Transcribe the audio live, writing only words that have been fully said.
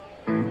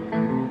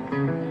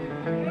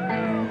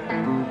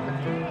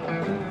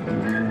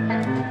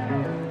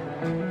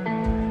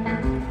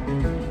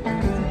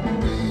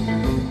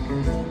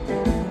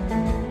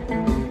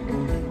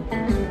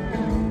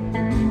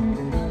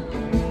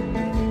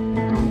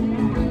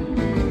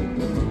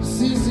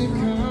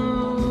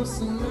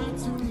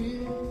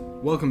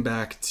Welcome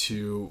back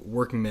to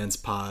Working Man's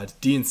Pod,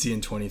 DNC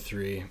in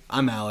 23.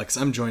 I'm Alex.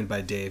 I'm joined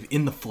by Dave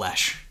in the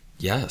flesh.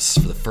 Yes,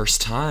 for the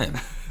first time.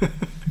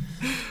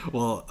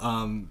 Well,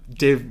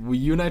 Dave,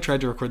 you and I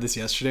tried to record this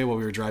yesterday while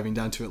we were driving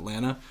down to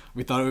Atlanta.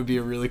 We thought it would be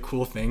a really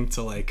cool thing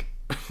to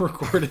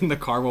record in the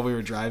car while we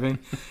were driving.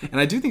 And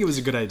I do think it was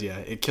a good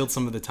idea. It killed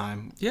some of the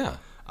time. Yeah.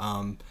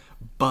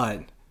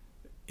 But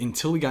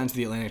until we got into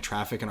the Atlanta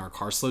traffic and our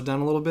car slowed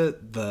down a little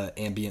bit, the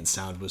ambient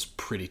sound was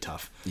pretty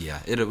tough. Yeah,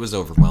 it was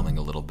overwhelming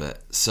a little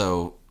bit.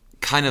 So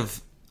kind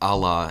of a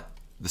la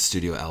the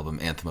studio album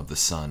Anthem of the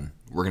Sun,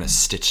 we're going to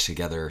stitch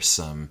together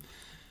some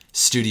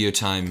studio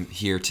time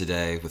here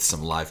today with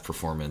some live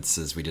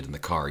performances we did in the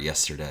car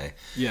yesterday.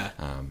 Yeah.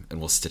 And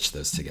we'll stitch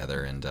those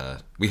together. And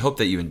we hope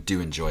that you do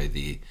enjoy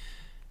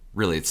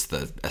it's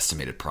the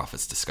estimated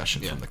profits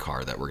discussion from the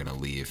car that we're going to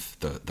leave,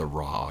 the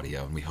raw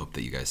audio. And we hope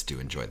that you guys do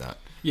enjoy that.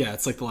 Yeah,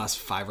 it's like the last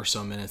 5 or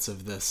so minutes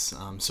of this.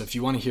 So if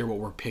you want to hear what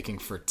we're picking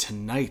for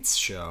tonight's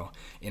show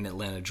in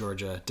Atlanta,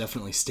 Georgia,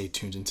 definitely stay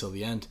tuned until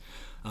the end.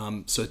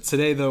 So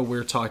today, though,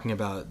 we're talking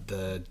about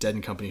the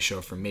Dead & Company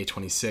show from May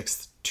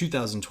 26th,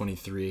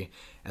 2023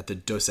 at the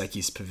Dos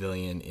Equis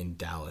Pavilion in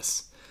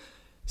Dallas.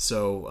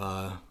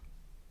 So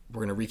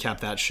we're going to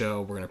recap that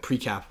show. We're going to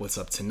pre-cap what's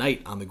up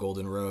tonight on the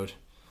Golden Road.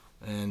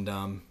 And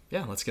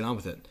let's get on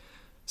with it.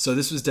 So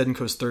this was Dead &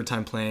 Co's third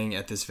time playing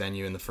at this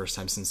venue and the first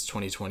time since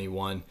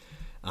 2021.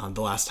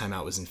 The last time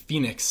out was in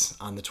Phoenix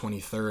on the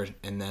 23rd.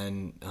 And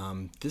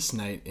then this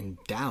night in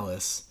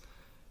Dallas,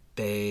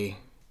 they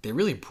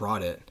really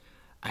brought it.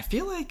 I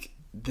feel like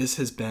this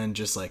has been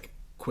just like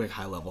quick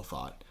high-level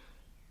thought.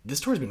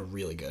 This tour has been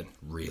really good.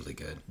 Really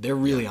good. They're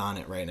really on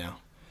it right now.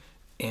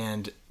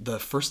 And the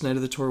first night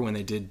of the tour when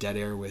they did Dead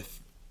Air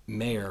with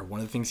Mayer,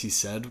 one of the things he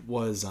said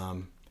was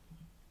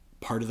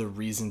part of the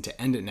reason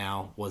to end it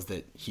now was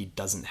that he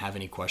doesn't have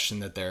any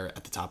question that they're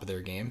at the top of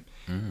their game.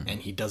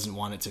 And he doesn't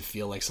want it to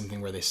feel like something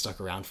where they stuck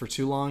around for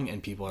too long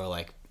and people are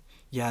like,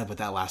 yeah, but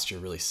that last year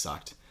really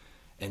sucked.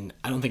 And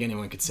I don't think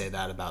anyone could say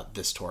that about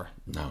this tour.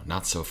 No,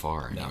 not so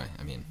far anyway. No.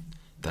 I mean,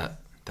 that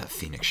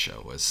Phoenix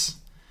show was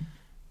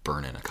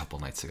burning a couple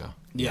nights ago.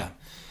 Yeah.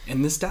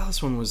 And this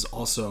Dallas one was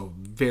also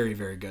very,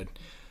 very good.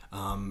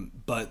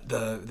 But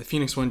the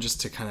Phoenix one,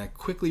 just to kind of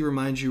quickly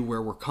remind you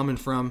where we're coming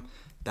from,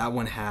 that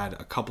one had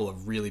a couple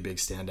of really big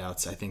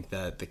standouts. I think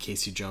that the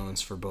Casey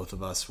Jones for both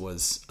of us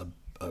was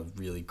a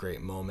really great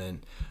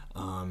moment.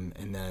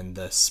 And then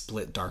the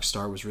split Dark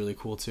Star was really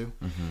cool too.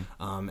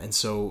 And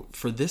so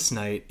for this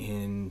night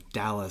in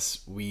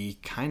Dallas,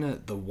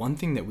 the one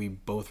thing that we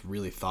both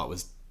really thought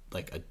was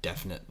like a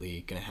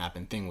definitely going to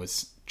happen thing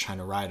was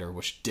China Rider,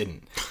 which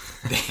didn't.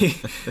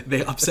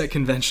 They upset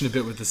convention a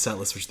bit with the set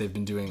list, which they've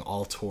been doing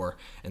all tour.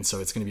 And so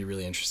it's going to be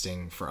really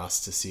interesting for us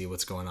to see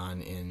what's going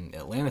on in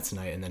Atlanta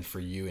tonight, and then for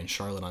you in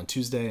Charlotte on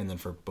Tuesday, and then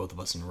for both of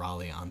us in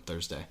Raleigh on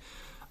Thursday.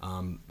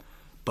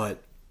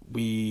 But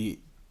let's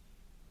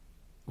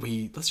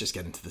just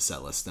get into the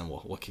set list, then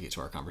we'll kick it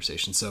to our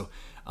conversation. So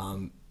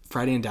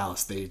Friday in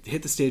Dallas, they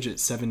hit the stage at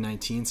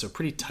 7:19, so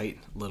pretty tight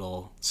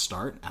little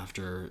start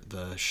after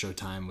the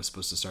showtime was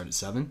supposed to start at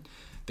 7.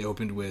 They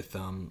opened with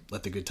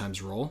Let the Good Times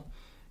Roll.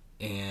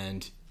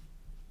 And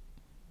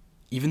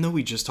even though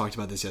we just talked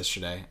about this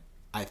yesterday,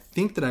 I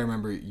think that I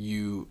remember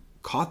you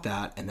caught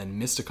that and then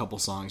missed a couple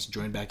songs,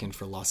 joined back in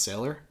for Lost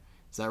Sailor.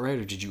 Is that right?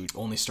 Or did you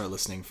only start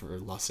listening for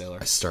Lost Sailor?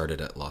 I started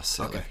at Lost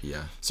Sailor, okay.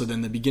 Yeah. So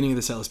then the beginning of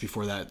the set list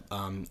before that,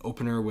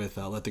 opener with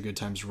Let the Good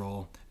Times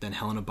Roll, then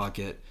Hell in a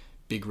Bucket,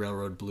 Big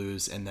Railroad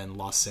Blues, and then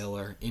Lost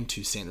Sailor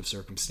into Saint of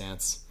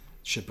Circumstance,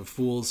 Ship of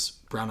Fools,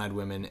 Brown Eyed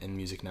Women, and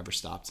Music Never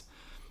Stopped.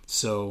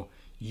 So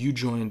you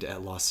joined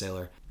at Lost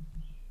Sailor.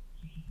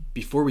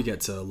 Before we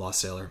get to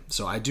Lost Sailor,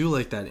 so I do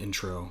like that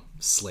intro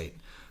slate.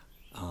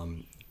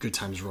 Good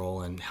Times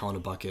Roll and Hell in a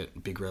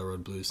Bucket, Big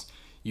Railroad Blues.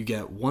 You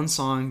get one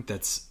song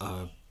that's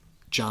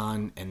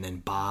John and then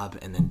Bob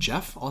and then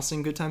Jeff all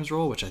sing Good Times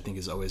Roll, which I think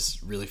is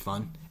always really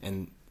fun.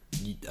 And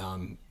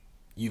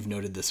you've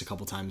noted this a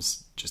couple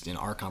times just in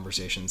our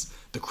conversations.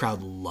 The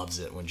crowd loves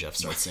it when Jeff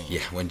starts singing.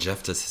 Yeah, when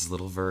Jeff does his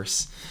little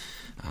verse.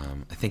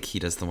 I think he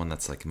does the one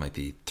that's like, it might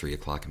be 3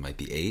 o'clock, it might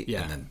be 8.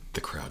 Yeah. And then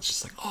the crowd's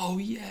just like, oh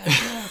yeah,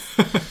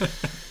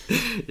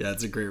 Jeff. Yeah,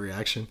 it's a great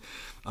reaction.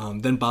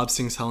 Then Bob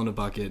sings Hell in a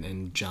Bucket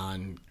and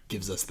John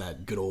gives us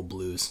that good old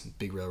blues,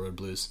 Big Railroad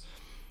Blues.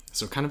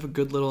 So kind of a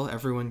good little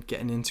everyone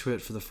getting into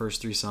it for the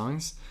first 3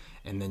 songs.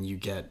 And then you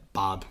get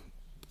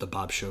the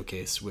Bob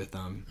showcase with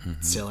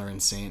Sailor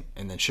and Saint.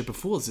 And then Ship of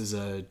Fools is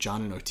a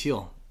John and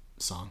O'Teal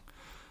song.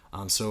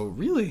 So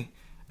really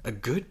a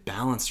good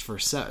balanced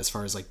first set as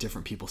far as like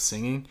different people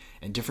singing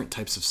and different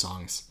types of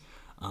songs.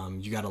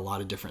 You got a lot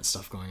of different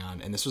stuff going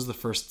on. And this was the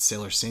first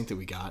Sailor Saint that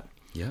we got.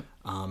 Yep.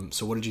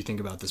 So what did you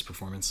think about this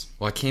performance?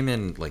 Well, I came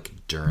in like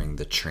during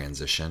the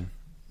transition.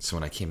 So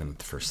when I came in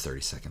the first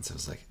 30 seconds, I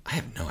was like, I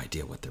have no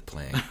idea what they're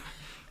playing.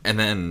 And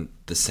then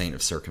the Saint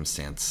of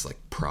Circumstance, like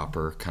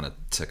proper, kind of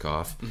took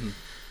off.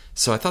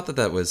 So I thought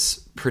that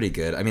was pretty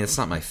good. I mean, it's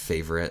not my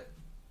favorite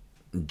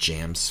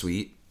jam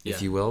suite,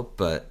 if you will,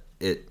 but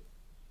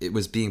it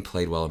was being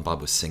played well and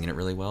Bob was singing it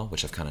really well,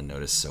 which I've kind of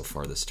noticed so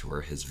far this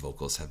tour. His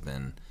vocals have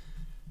been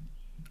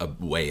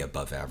way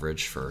above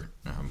average for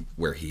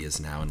where he is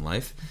now in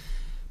life.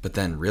 But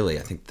then really,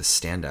 I think the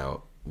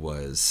standout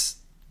was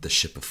the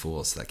Ship of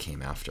Fools that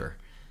came after.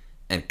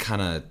 And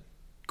kind of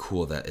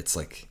cool that it's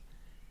like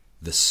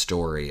the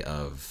story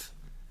of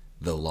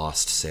the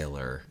lost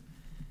sailor,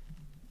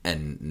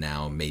 and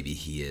now maybe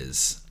he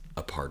is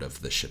a part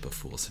of the Ship of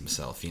Fools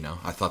himself, you know?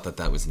 I thought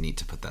that was neat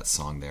to put that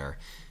song there.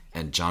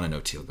 And John and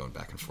O'Teal going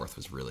back and forth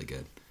was really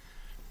good.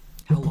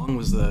 How long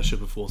was the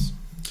Ship of Fools?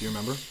 Do you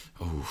remember?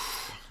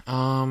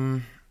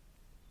 I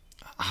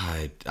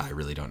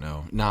really don't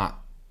know.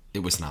 It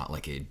was not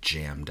like a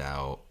jammed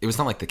out. It was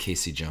not like the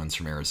Casey Jones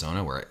from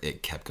Arizona where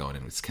it kept going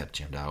and was kept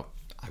jammed out.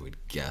 I would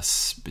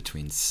guess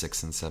between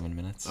 6 and 7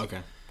 minutes. Okay.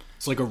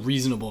 It's like a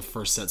reasonable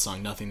first set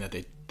song, nothing that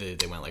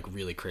they went like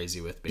really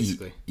crazy with,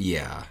 basically.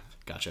 Yeah.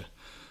 Gotcha.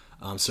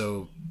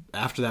 So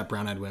after that,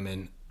 Brown Eyed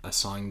Women, a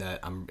song that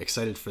I'm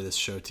excited for this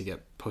show to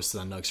get posted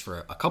on Nugs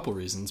for a couple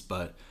reasons,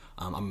 but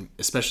I'm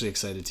especially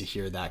excited to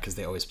hear that because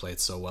they always play it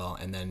so well.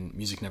 And then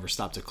Music Never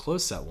Stopped to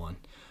close set one.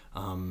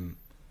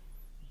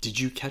 Did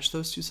you catch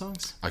those two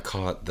songs? I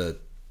caught the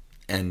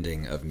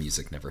ending of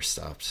Music Never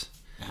Stopped.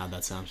 How'd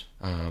that sound?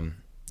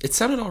 It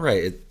sounded all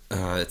right.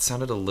 It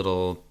sounded a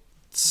little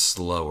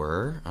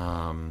slower.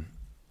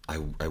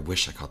 I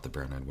wish I caught the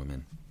Brown Eyed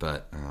Women,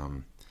 but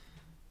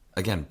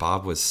again,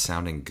 Bob was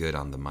sounding good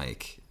on the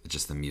mic.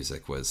 Just the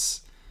music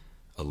was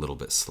a little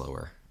bit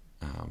slower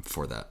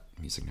for that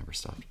Music Never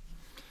Stopped.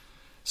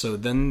 So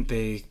then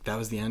that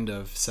was the end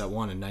of set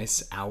one, a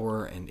nice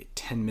hour and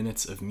 10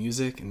 minutes of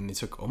music, and they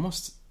took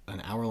almost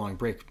an hour-long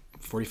break,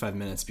 45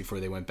 minutes before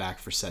they went back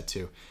for set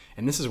two.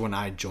 And this is when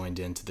I joined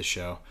into the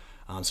show.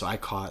 So I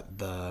caught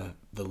the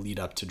lead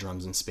up to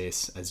Drums in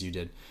Space as you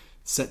did.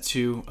 Set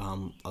two,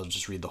 I'll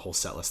just read the whole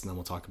set list and then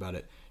we'll talk about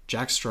it.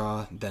 Jack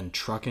Straw, then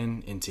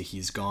Truckin', into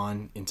He's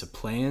Gone, into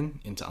Playin',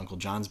 into Uncle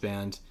John's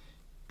Band,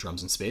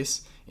 Drums in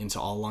Space, into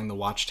All Along the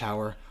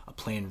Watchtower, a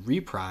Playin'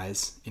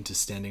 reprise, into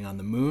Standing on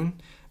the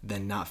Moon,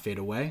 then Not Fade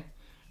Away,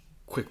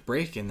 quick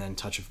break, and then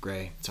Touch of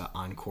Grey to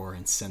encore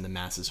and Send the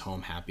Masses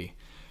Home Happy.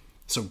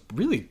 So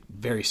really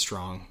very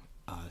strong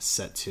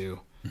set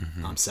two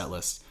set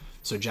list.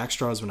 So Jack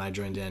Straw is when I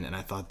joined in, and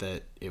I thought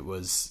that it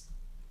was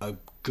a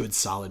good,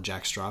 solid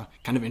Jack Straw.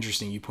 Kind of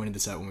interesting, you pointed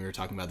this out when we were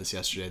talking about this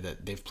yesterday,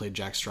 that they've played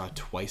Jack Straw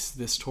twice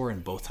this tour,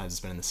 and both times it's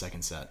been in the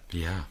second set.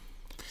 Yeah.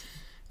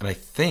 And I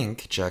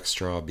think Jack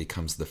Straw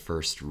becomes the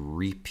first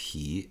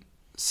repeat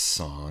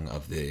song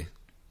of the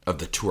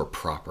tour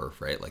proper,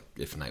 right? Like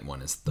if night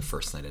one is the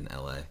first night in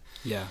LA.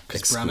 Yeah,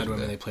 because Brown Eyed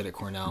Women, they played at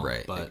Cornell.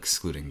 Right, but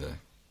excluding the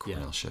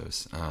Cornell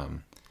shows.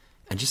 And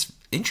just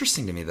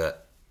interesting to me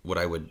that what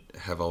I would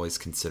have always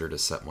considered a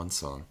set one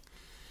song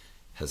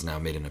has now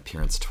made an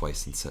appearance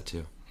twice in set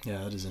two.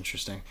 Yeah, that is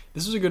interesting.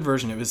 This was a good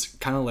version. It was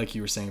kind of like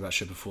you were saying about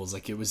Ship of Fools.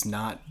 Like, it was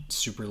not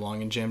super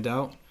long and jammed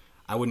out.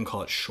 I wouldn't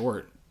call it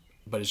short,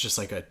 but it's just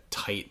like a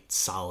tight,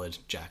 solid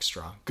Jack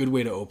Straw. Good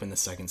way to open the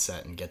second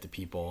set and get the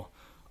people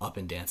up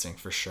and dancing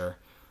for sure.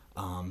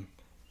 And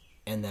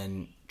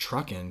then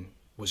Truckin'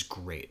 was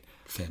great.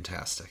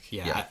 Fantastic.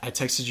 Yeah. I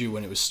texted you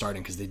when it was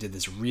starting because they did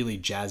this really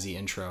jazzy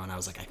intro, and I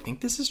was like, I think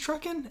this is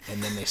Truckin'.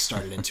 And then they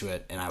started into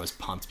it, and I was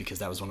pumped because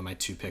that was one of my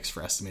 2 picks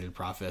for Estimated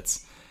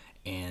Profits.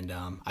 And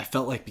I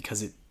felt like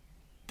because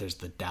there's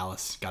the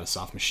Dallas Got a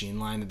Soft Machine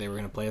line that they were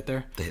going to play it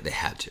there. They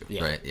had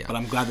to, right? Yeah. But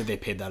I'm glad that they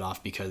paid that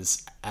off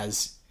because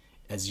as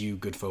you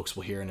good folks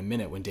will hear in a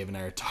minute when Dave and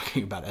I are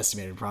talking about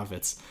Estimated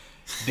Profits,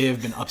 they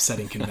have been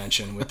upsetting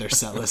convention with their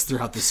set list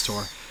throughout this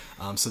tour.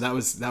 So that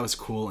was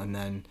cool. And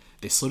then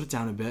they slowed it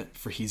down a bit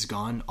for He's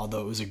Gone,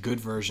 although it was a good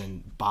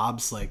version.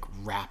 Bob's like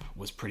rap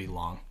was pretty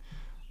long.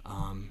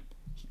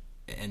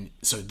 And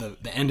so the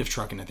end of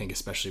Truckin', I think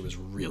especially, was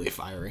really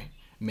fiery.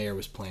 Mayer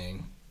was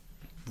playing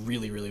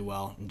really, really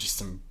well, and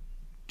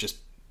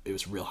it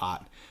was real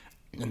hot.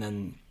 And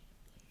then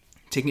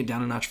taking it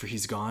down a notch for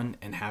He's Gone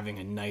and having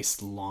a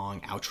nice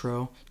long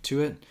outro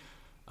to it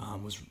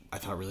was, I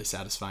thought, really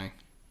satisfying.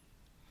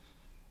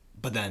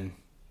 But then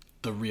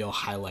the real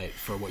highlight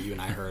for what you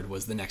and I heard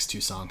was the next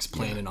 2 songs,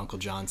 Playin' and Uncle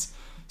John's.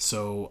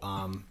 So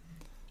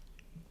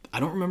I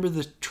don't remember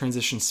the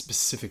transition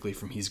specifically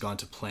from He's Gone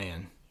to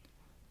Playin',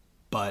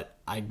 but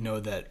I know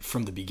that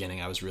from the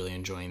beginning I was really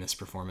enjoying this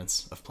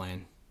performance of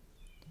Playin'.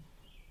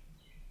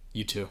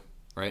 You too,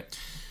 right?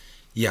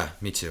 Yeah,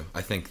 me too.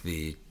 I think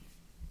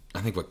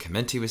what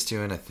Clementi was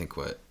doing, I think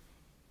what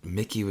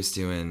Mickey was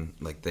doing,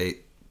 like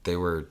they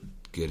were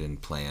good in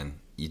Playin'.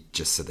 You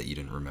just said that you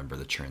didn't remember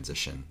the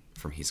transition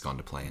from He's Gone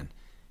to Playin'.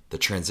 The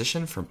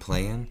transition from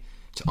Playin'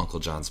 to Uncle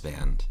John's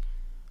Band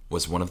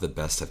was one of the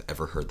best I've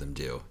ever heard them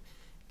do.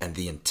 And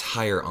the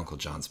entire Uncle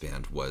John's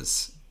Band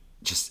was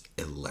just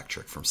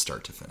electric from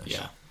start to finish.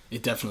 Yeah,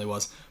 it definitely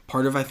was.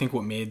 Part of, I think,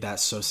 what made that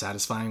so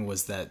satisfying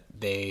was that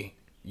they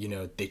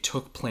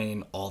took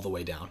Playin' all the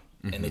way down.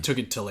 And they took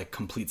it to like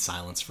complete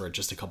silence for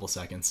just a couple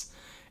seconds.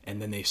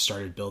 And then they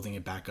started building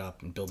it back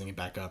up and building it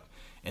back up.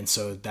 And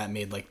so that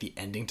made like the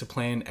ending to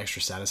Playin'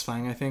 extra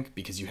satisfying, I think,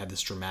 because you had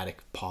this dramatic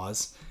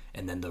pause.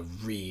 and then the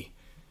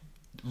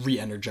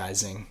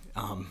re-energizing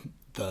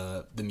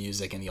the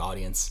music and the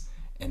audience,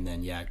 and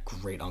then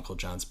great Uncle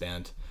John's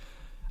band.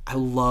 I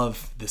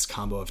love this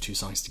combo of two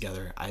songs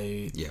together.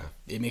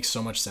 It makes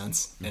so much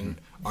sense. Mm-hmm.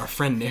 And our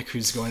friend Nick,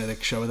 who's going to the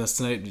show with us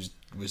tonight,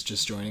 was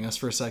just joining us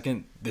for a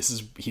second.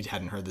 He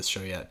hadn't heard this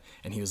show yet,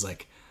 and he was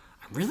like,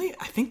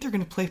 I think they're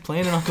going to play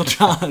Playing in Uncle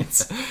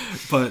John's.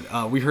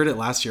 But we heard it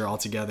last year all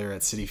together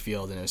at Citi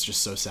Field, and it was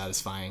just so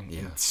satisfying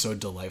and so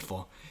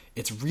delightful.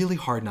 It's really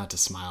hard not to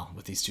smile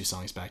with these two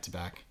songs back to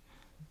back.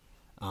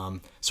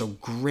 So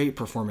great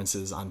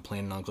performances on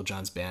Playing in Uncle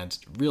John's band.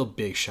 Real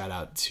big shout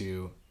out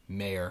to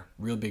Mayer,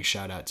 real big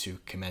shout out to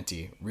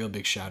Chimenti, real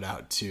big shout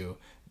out to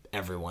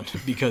everyone,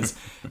 because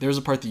there's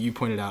a part that you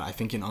pointed out, I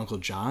think in Uncle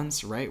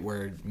John's, right,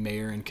 where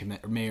Mayer and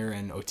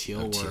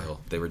Oteil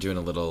were doing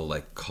a little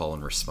like call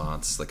and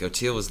response. Like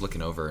Oteil was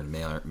looking over, and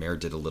Mayer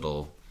did a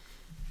little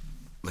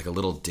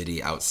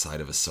ditty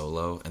outside of a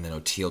solo, and then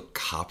Oteil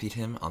copied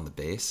him on the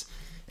bass,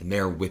 and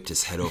Mayer whipped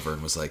his head over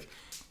and was like,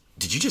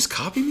 "Did you just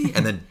copy me?"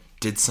 And then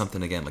did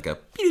something again, like a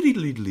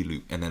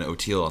and then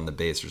Oteil on the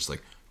bass was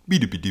like,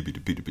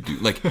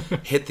 like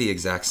hit the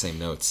exact same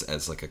notes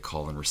as like a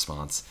call and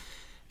response.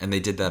 And they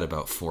did that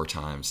about 4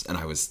 times, and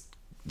I was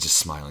just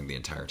smiling the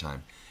entire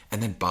time.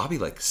 And then Bobby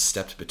like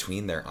stepped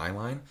between their eye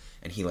line,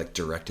 and he like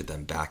directed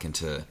them back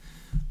into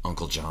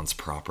Uncle John's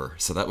proper.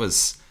 So it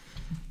was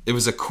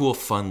a cool,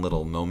 fun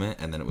little moment.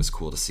 And then it was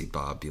cool to see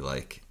Bob be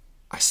like,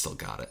 "I still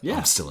got it. Yeah.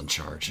 I'm still in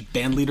charge."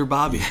 Band leader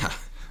Bobby. Yeah.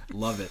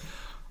 Love it.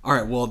 All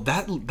right, well,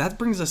 that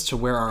brings us to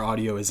where our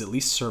audio is at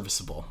least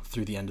serviceable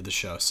through the end of the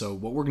show. So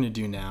what we're going to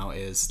do now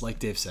is, like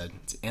Dave said,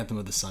 it's Anthem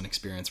of the Sun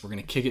experience. We're going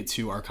to kick it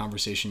to our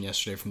conversation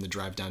yesterday from the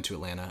drive down to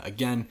Atlanta.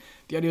 Again,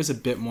 the audio is a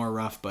bit more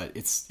rough, but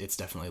it's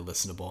definitely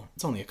listenable.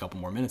 It's only a couple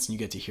more minutes, and you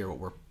get to hear what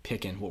we're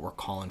picking, what we're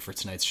calling for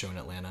tonight's show in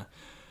Atlanta.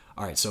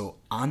 All right, so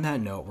on that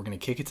note, we're going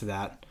to kick it to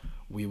that.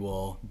 We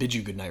will bid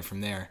you goodnight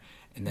from there,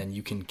 and then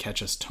you can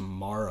catch us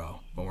tomorrow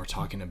when we're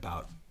talking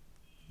about,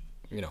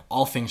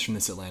 all things from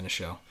this Atlanta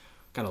show.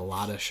 Got a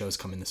lot of shows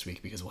coming this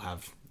week because we'll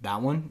have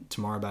that one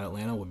tomorrow about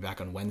Atlanta. We'll be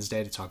back on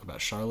Wednesday to talk about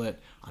Charlotte,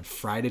 on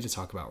Friday to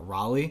talk about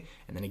Raleigh,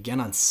 and then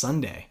again on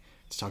Sunday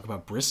to talk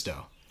about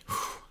Bristow.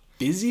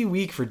 Busy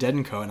week for Dead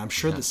 & Co. And I'm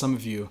sure that some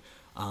of you,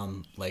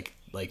 like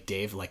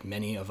Dave, like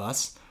many of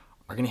us,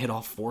 are going to hit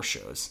all 4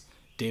 shows.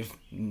 Dave,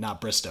 not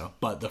Bristow,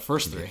 but the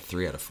first 3.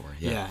 3 out of 4,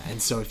 yeah. And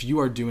so if you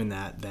are doing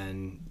that,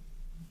 then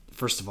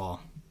first of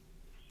all,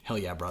 hell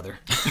yeah, brother.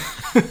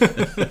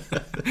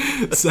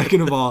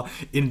 Second of all,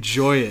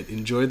 enjoy it.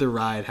 Enjoy the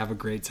ride. Have a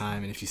great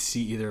time. And if you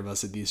see either of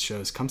us at these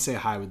shows, come say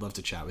hi. We'd love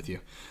to chat with you.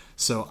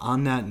 So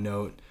on that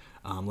note,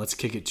 let's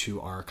kick it to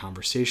our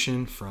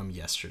conversation from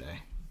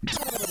yesterday. We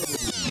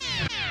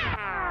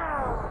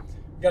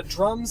got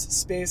drums,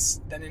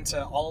 space, then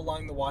into All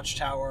Along the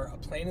Watchtower, a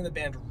Playing in the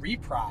Band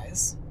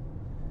reprise,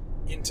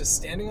 into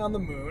Standing on the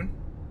Moon.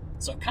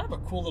 So kind of a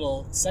cool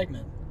little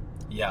segment.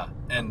 Yeah,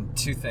 and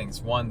 2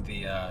 things. One,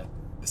 the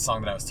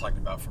song that I was talking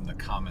about from the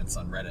comments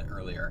on Reddit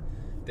earlier,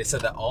 they said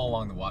that All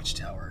Along the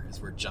Watchtower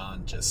is where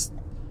John just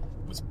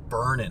was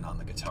burning on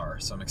the guitar.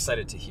 So I'm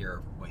excited to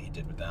hear what he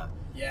did with that.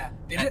 Yeah.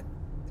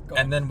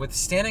 And then with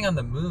Standing on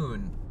the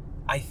Moon,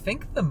 I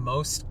think the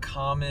most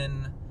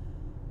common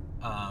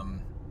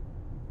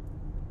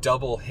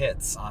double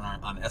hits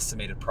on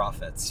Estimated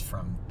Profits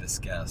from this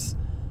guess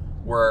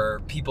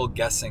were people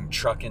guessing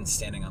Truckin'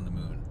 Standing on the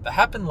Moon. That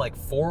happened like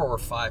 4 or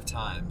 5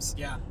 times.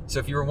 Yeah. So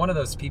if you were one of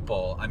those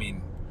people, I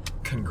mean,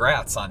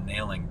 congrats on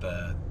nailing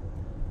the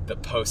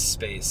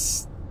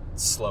post-space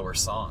slower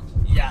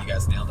song. You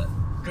guys nailed it.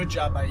 Good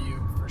job by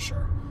you, for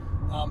sure.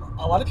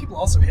 A lot of people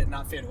also hit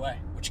Not Fade Away,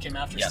 which came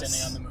after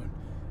Standing on the Moon.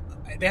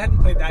 They hadn't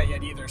played that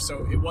yet either,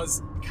 so it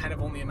was kind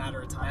of only a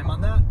matter of time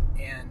on that,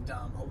 and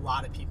a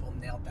lot of people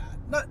nailed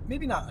that.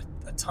 Maybe not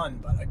a ton,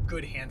 but a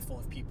good handful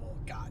of people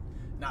got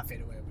Not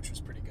Fade Away, which was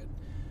pretty good.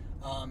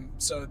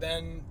 So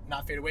then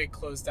Not Fade Away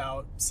closed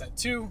out set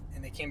 2,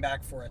 and they came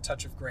back for a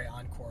Touch of Grey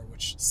encore,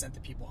 which sent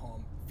the people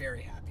home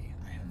very happy,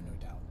 I have no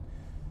doubt.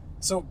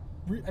 So,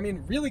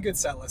 really good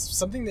set list.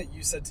 Something that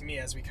you said to me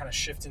as we kind of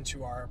shift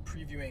into our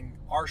previewing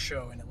our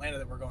show in Atlanta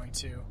that we're going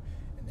to,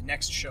 and the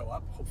next show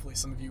up, hopefully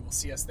some of you will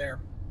see us there.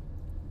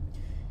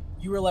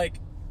 You were like,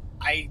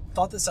 I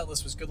thought the set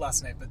list was good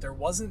last night, but there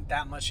wasn't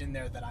that much in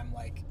there that I'm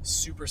like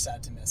super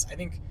sad to miss. I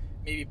think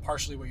maybe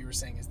partially what you were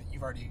saying is that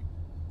you've already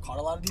caught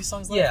a lot of these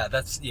songs live?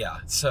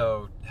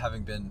 So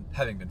having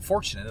been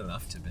fortunate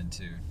enough to have been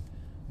to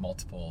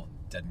multiple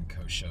Dead &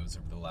 Co shows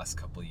over the last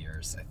couple of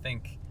years, I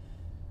think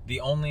the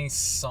only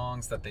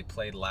songs that they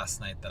played last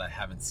night that I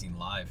haven't seen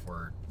live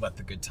were Let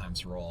the Good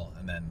Times Roll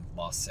and then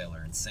Lost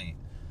Sailor and Saint.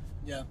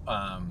 Yeah.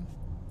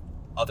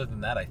 Other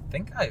than that, I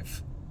think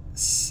I've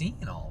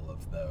seen all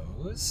of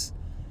those,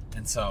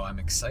 and so I'm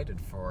excited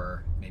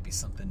for maybe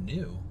something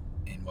new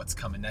in what's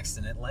coming next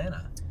in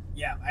Atlanta.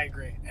 Yeah, I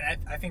agree. And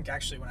I think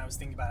actually when I was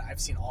thinking about it, I've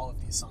seen all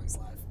of these songs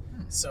live.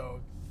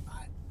 So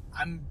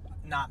I'm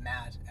not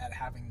mad at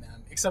having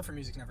them, except for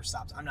Music Never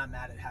Stops. I'm not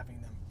mad at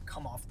having them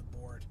come off the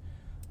board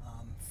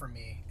for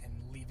me and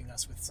leaving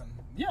us with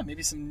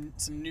maybe some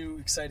new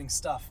exciting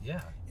stuff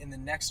Yeah. in the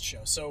next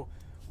show. So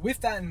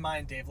with that in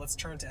mind, Dave, let's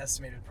turn to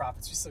estimated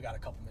profits. We still got a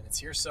couple minutes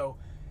here. So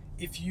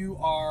if you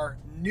are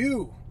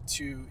new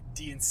to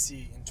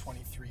DNC in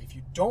 23, if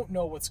you don't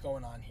know what's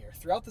going on here,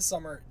 throughout the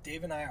summer,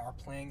 Dave and I are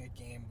playing a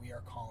game we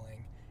are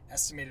calling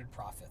Estimated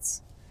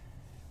Profits.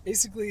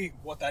 Basically,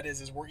 what that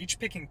is we're each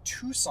picking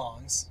 2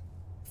 songs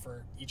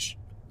for each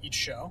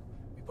show.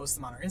 We post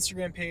them on our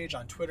Instagram page,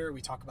 on Twitter.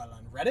 We talk about it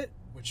on Reddit,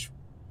 which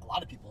a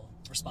lot of people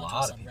respond to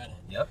us on Reddit.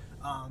 Yep.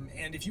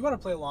 And if you want to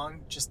play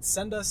along, just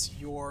send us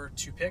your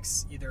 2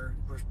 picks. Either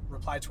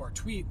reply to our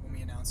tweet when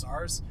we announce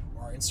ours,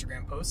 or our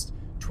Instagram post.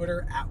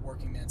 Twitter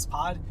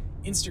 @WorkingMansPod,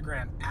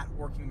 Instagram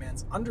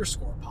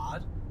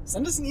 @WorkingMans_pod.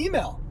 Send us an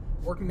email,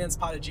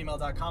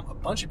 workingmanspod@gmail.com. A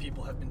bunch of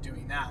people have been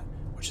doing that,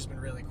 which has been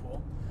really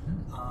cool.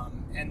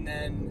 And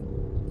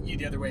then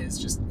the other way is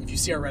just, if you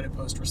see our Reddit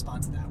post,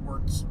 respond to that.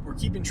 We're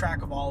keeping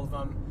track of all of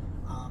them.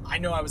 I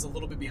know I was a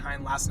little bit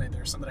behind last night.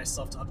 There are some that I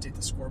still have to update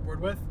the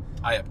scoreboard with.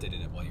 I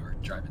updated it while you were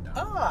driving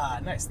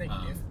down. Nice. Thank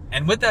you, Dave.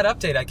 And with that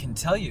update, I can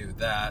tell you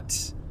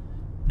that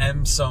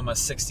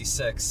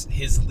MSoma66,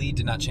 his lead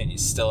did not change.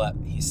 He's still at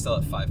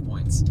 5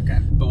 points. Okay.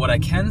 But what I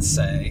can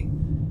say,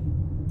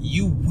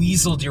 you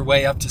weaseled your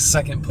way up to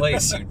second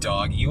place, you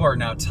dog. You are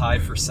now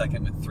tied for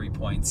second with 3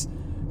 points.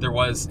 It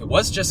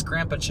was just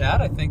Grandpa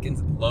Chad, I think,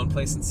 in lone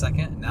place in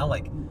second. And now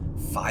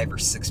 5 or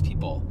 6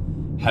 people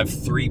have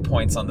 3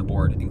 points on the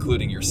board,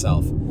 including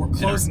yourself. We're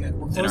closing it.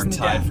 We're closing and are the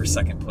tied gap for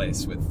second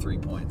place with 3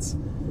 points.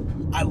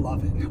 I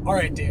love it. All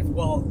right, Dave.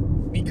 Well,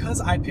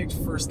 because I picked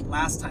first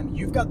last time,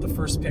 you've got the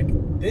first pick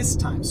this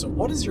time. So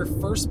what is your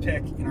first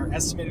pick in our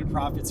estimated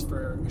profits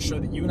for a show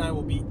that you and I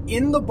will be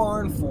in the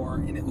barn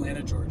for in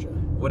Atlanta, Georgia?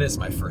 What is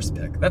my first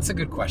pick? That's a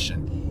good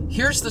question.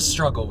 Here's the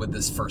struggle with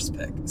this first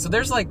pick. So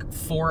there's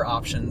 4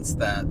 options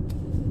that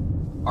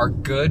are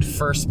good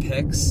first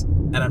picks,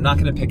 and I'm not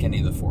going to pick any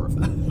of the 4 of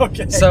them.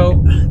 Okay. So,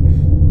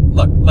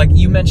 look, like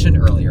you mentioned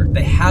earlier,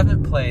 they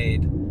haven't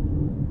played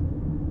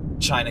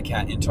China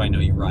Cat Into I Know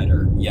You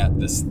Rider yet,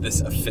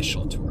 this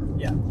official tour.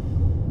 Yeah.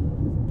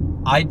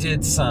 I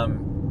did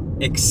some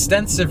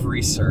extensive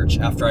research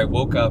after I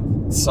woke up,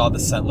 saw the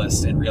set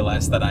list, and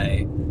realized that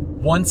I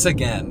once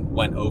again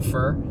went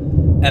over,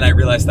 and I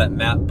realized that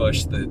Matt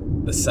Bush, the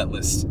set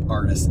list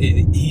artist,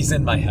 he's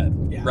in my head,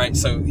 Yeah. right?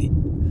 So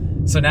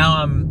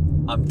now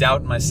I'm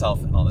doubting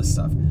myself and all this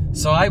stuff.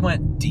 So I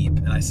went deep,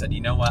 and I said, you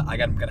know what?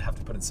 I'm gonna have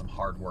to put in some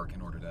hard work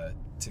in order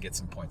to get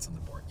some points on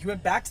the board. You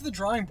went back to the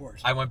drawing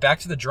board. I went back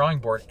to the drawing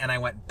board, and I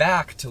went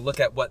back to look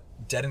at what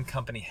Dead &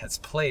 Company has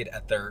played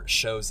at their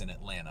shows in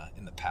Atlanta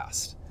in the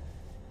past.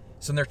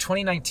 So in their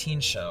 2019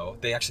 show,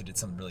 they actually did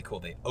something really cool.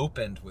 They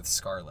opened with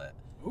Scarlet,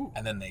 Ooh.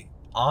 and then they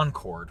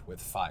encored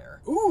with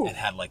Fire, Ooh. and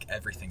had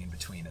everything in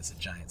between as a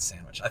giant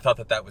sandwich. I thought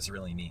that was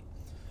really neat.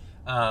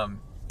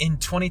 In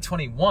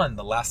 2021,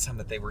 the last time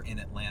that they were in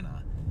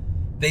Atlanta,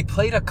 they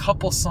played a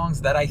couple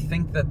songs that I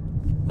think that,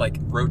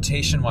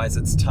 rotation-wise,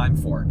 it's time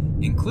for,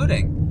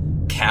 including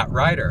Cat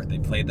Rider. They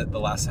played that the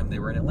last time they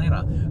were in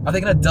Atlanta. Are they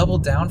going to double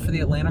down for the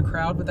Atlanta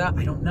crowd with that?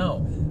 I don't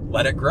know.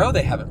 Let It Grow,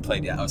 they haven't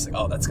played yet. I was like,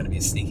 oh, that's going to be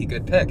a sneaky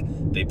good pick.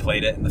 They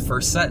played it in the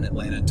first set in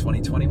Atlanta in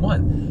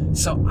 2021.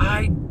 So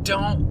I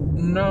don't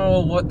know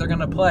what they're going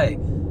to play.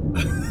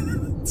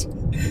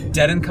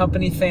 Dead &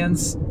 Company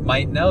fans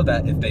might know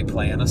that if they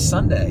play on a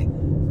Sunday,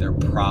 they're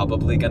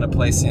probably going to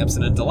play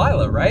Samson and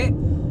Delilah, right?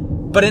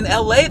 But in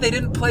LA, they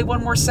didn't play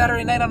One More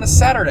Saturday Night on a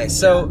Saturday,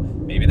 so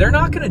maybe they're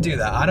not going to do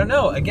that. I don't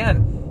know.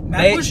 Again,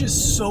 Matt Bush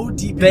is so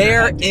deep in they're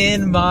your head,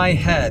 in my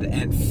head,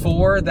 and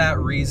for that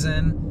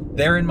reason,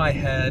 they're in my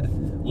head.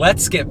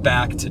 Let's get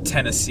back to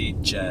Tennessee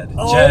Jed.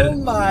 Oh Jed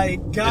my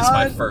God. is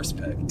my first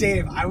pick.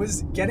 Dave, I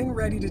was getting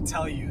ready to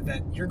tell you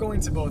that you're going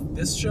to both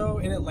this show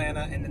in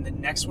Atlanta and then the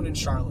next one in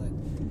Charlotte.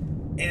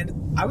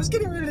 And I was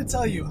getting ready to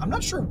tell you, I'm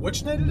not sure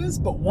which night it is,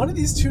 but one of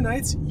these 2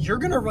 nights, you're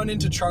going to run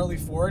into Charlie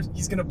Ford.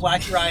 He's going to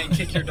black your eye and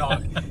kick your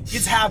dog.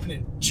 It's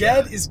happening.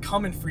 Jed is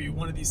coming for you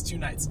one of these 2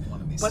 nights.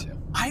 One of these but 2.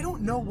 I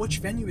don't know which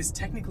venue is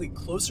technically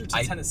closer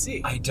to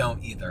Tennessee. I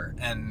don't either.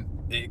 And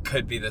it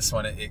could be this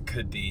one. It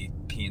could be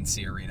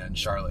PNC Arena in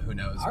Charlotte. Who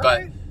knows? All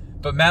but right.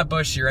 but Matt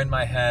Bush, you're in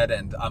my head,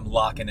 and I'm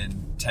locking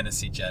in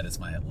Tennessee Jed as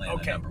my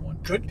Atlanta number 1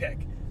 pick. Good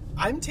pick.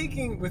 I'm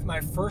taking, with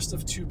my first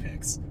of 2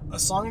 picks, a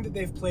song that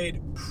they've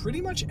played pretty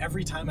much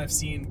every time I've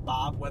seen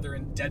Bob, whether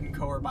in Dead &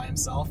 Co. or by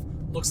himself,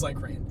 Looks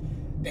Like Rain.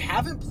 They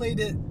haven't played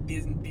it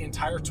the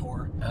entire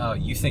tour. Oh,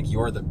 you think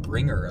you're the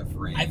bringer of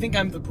rain? I think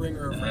I'm the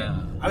bringer of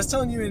rain. I was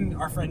telling you and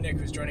our friend Nick,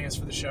 who's joining us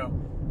for the show,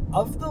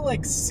 of the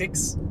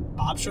 6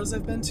 Bob shows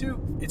I've been to,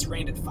 it's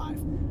rained at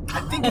 5.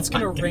 I think it's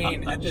going to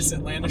rain at this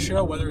Atlanta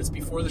show, whether it's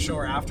before the show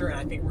or after, and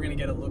I think we're going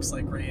to get a Looks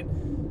Like Rain.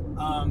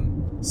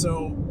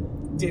 So,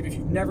 Dave, if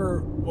you've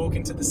never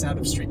woken to the sound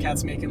of Street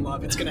Cats Making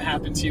Love, it's going to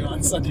happen to you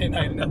on Sunday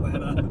night in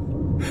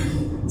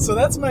Atlanta. So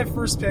that's my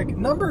first pick.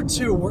 Number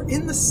 2, we're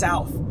in the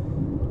South.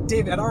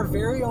 Dave, at our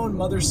very own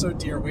Mother So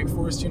Dear, Wake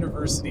Forest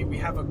University, we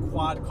have a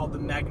quad called the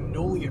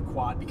Magnolia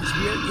Quad because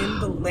we are in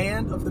the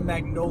land of the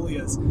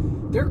Magnolias.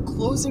 They're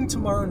closing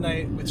tomorrow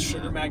night with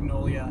Sugar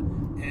Magnolia,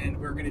 and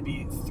we're going to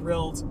be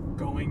thrilled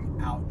going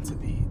out to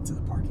the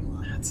parking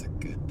lot. That's a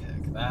good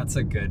pick. That's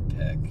a good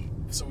pick.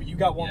 So you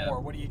got one Yeah. more.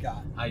 What do you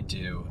got? I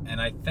do.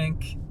 And I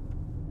think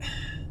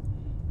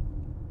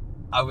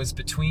I was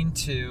between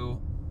two.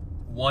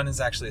 One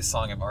is actually a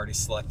song I've already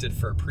selected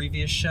for a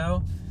previous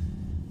show.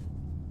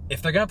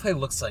 If they're going to play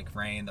Looks Like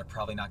Rain, they're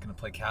probably not going to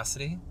play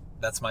Cassidy.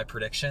 That's my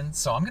prediction.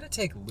 So I'm going to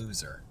take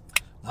Loser.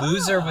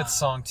 Loser with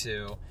song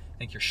 2. I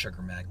think your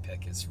Sugar Mag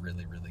pick is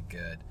really, really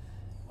good.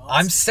 Well,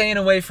 I'm staying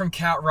away from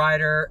Cat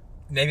Rider.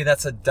 Maybe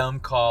that's a dumb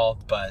call,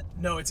 but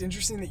No, it's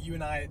interesting that you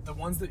and I, the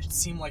ones that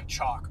seem like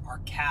chalk are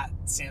Cat,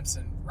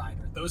 Samson,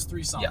 Rider. Those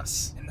 3 songs.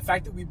 Yes. And the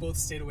fact that we both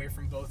stayed away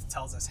from both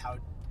tells us how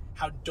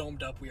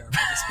domed up we are by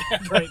this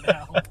band right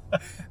now.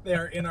 They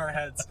are in our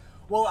heads.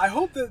 Well, I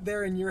hope that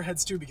they're in your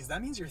heads too, because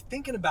that means you're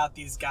thinking about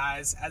these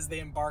guys as they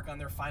embark on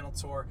their final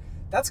tour.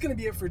 That's going to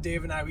be it for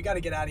Dave and I. We got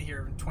to get out of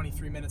here in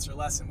 23 minutes or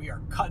less, and we are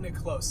cutting it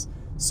close.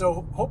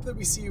 So hope that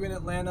we see you in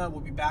Atlanta.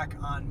 We'll be back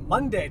on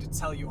Monday to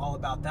tell you all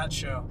about that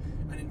show.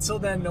 And until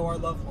then, know our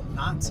love will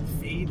not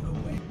fade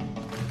away.